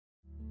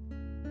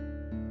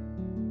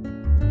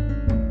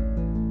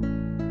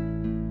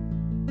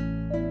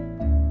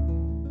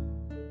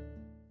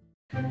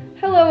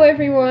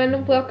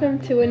everyone, welcome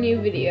to a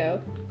new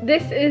video.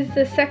 This is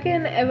the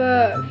second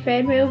ever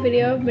fan mail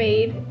video I've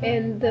made,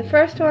 and the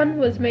first one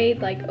was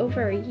made like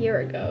over a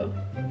year ago.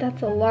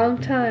 That's a long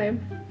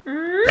time.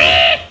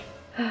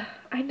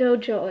 I know,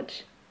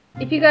 George.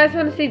 If you guys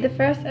want to see the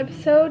first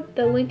episode,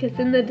 the link is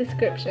in the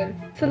description.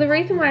 So the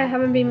reason why I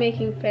haven't been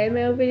making fan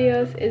mail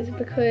videos is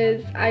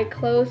because I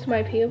closed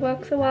my PO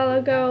box a while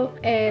ago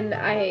and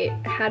I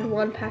had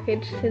one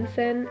package since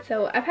then.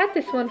 So I've had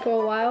this one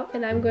for a while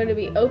and I'm going to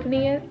be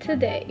opening it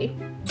today.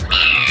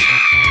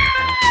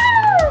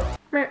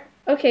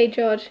 Okay,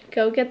 George,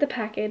 go get the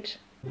package.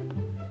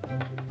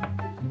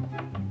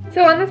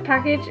 So on this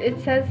package,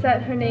 it says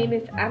that her name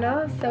is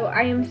Anna, so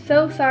I am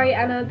so sorry,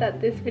 Anna, that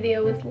this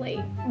video was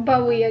late.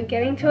 But we are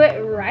getting to it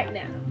right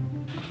now.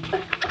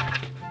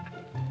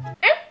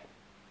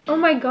 Oh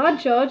my god,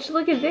 George,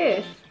 look at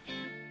this.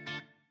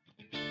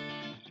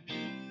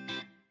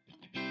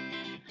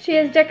 She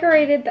has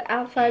decorated the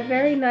outside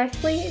very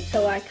nicely,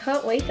 so I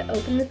can't wait to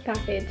open this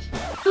package.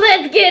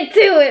 Let's get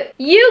to it!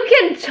 You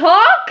can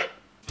talk?!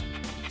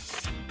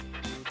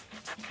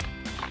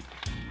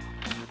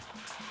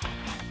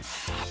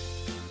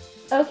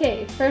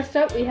 Okay, first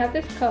up we have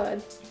this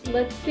card.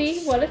 Let's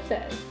see what it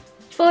says.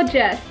 For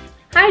Jess.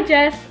 Hi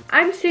Jess,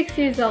 I'm 6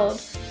 years old.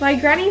 My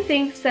granny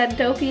thinks that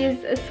Dopey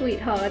is a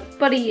sweetheart,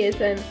 but he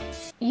isn't.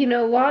 You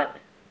know what?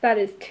 That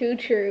is too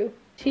true.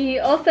 She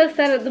also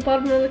said at the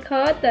bottom of the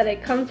card that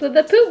it comes with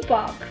a poop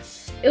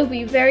box. It'll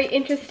be very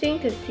interesting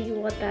to see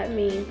what that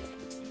means.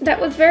 That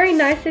was very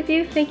nice of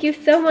you. Thank you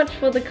so much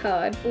for the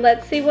card.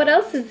 Let's see what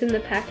else is in the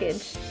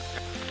package.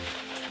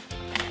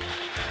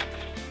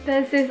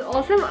 There's this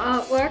awesome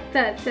artwork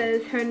that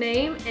says her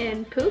name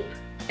and poop,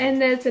 and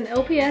there's an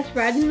LPS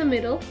right in the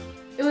middle.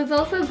 It was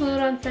also glued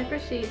on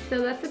separate sheets, so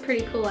that's a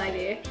pretty cool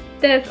idea.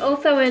 There's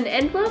also an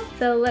envelope,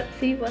 so let's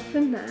see what's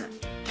in that.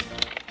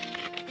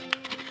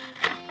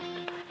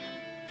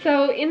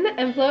 So in the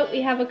envelope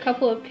we have a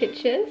couple of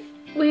pictures.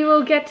 We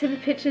will get to the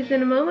pictures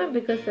in a moment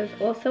because there's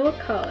also a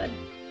card.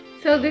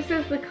 So this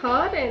is the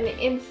card, and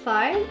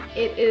inside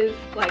it is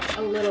like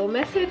a little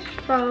message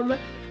from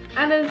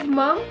Anna's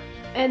mom.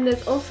 And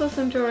there's also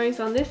some drawings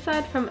on this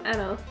side from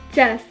Anna.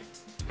 Jess,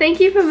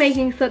 thank you for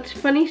making such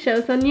funny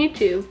shows on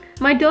YouTube.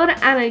 My daughter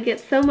Anna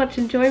gets so much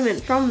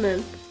enjoyment from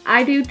them.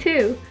 I do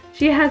too.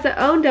 She has her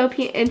own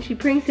Dopey and she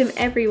brings him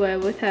everywhere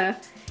with her.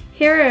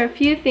 Here are a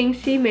few things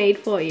she made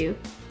for you.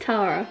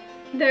 Tara.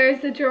 There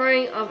is a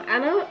drawing of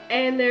Anna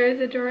and there is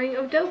a drawing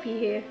of Dopey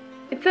here.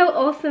 It's so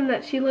awesome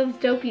that she loves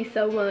Dopey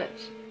so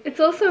much.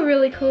 It's also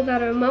really cool that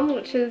her mum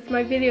watches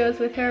my videos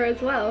with her as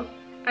well.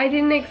 I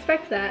didn't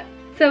expect that.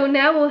 So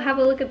now we'll have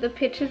a look at the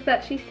pictures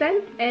that she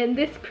sent, and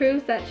this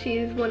proves that she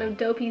is one of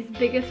Dopey's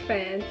biggest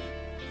fans.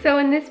 So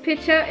in this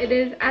picture it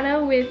is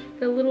Anna with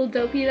the little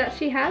Dopey that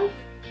she has.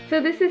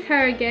 So this is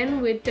her again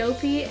with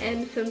Dopey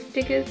and some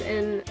stickers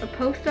and a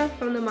poster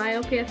from the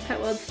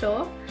MyLPSpetworld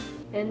store.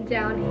 And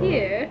down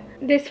here,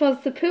 this was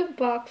the poop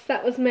box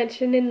that was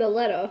mentioned in the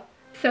letter.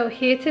 So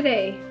here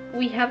today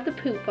we have the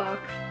poop box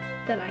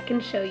that I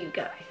can show you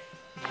guys.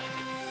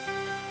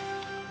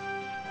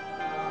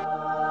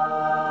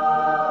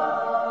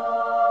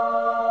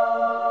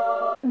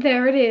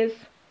 There it is,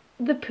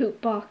 the poop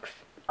box.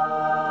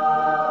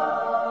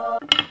 I've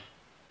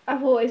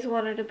always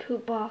wanted a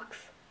poop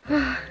box.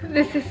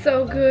 This is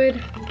so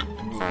good.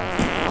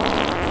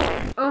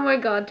 Oh my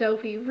god,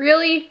 Dopey,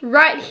 really?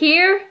 Right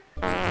here?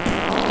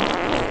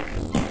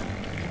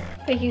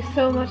 Thank you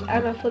so much,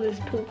 Anna, for this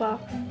poop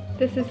box.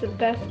 This is the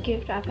best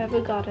gift I've ever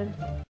gotten.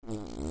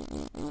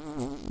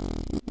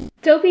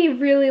 Dopey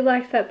really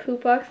likes that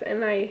poop box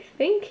and I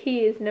think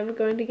he is never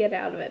going to get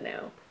out of it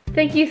now.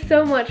 Thank you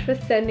so much for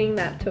sending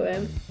that to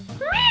him.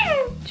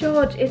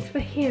 George, it's for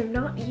him,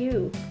 not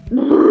you.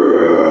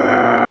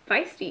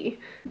 Feisty.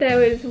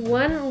 There is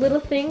one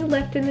little thing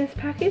left in this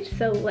package,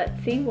 so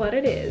let's see what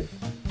it is.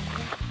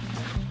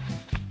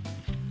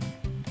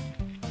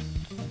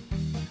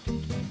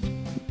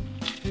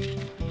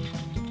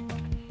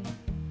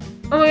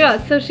 Oh my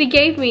god, so she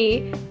gave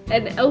me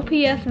an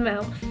LPS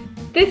mouse.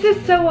 This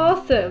is so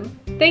awesome.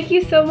 Thank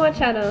you so much,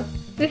 Anna.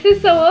 This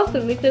is so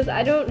awesome because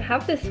I don't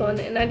have this one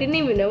and I didn't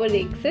even know it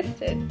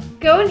existed.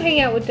 Go and hang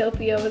out with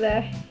Dopey over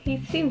there.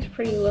 He seems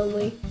pretty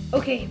lonely.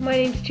 Okay, my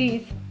name's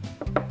Cheese.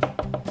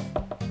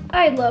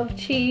 I love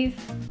cheese.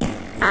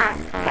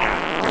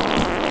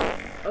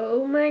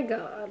 Oh my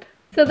god.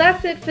 So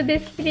that's it for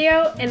this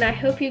video and I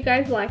hope you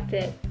guys liked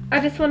it. I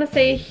just want to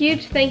say a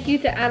huge thank you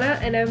to Anna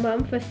and her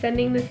mom for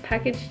sending this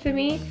package to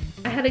me.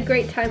 I had a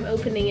great time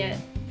opening it.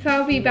 So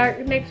I'll be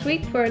back next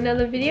week for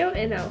another video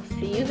and I'll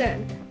see you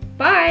then.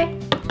 Bye!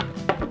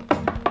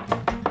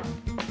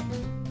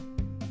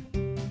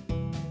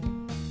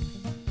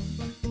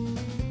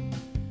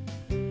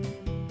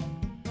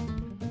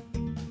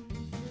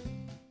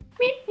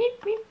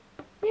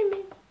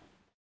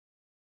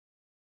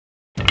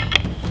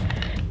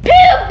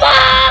 Poop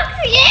box!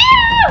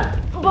 Yeah!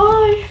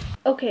 Bye!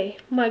 Okay,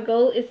 my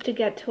goal is to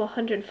get to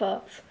 100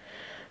 farts.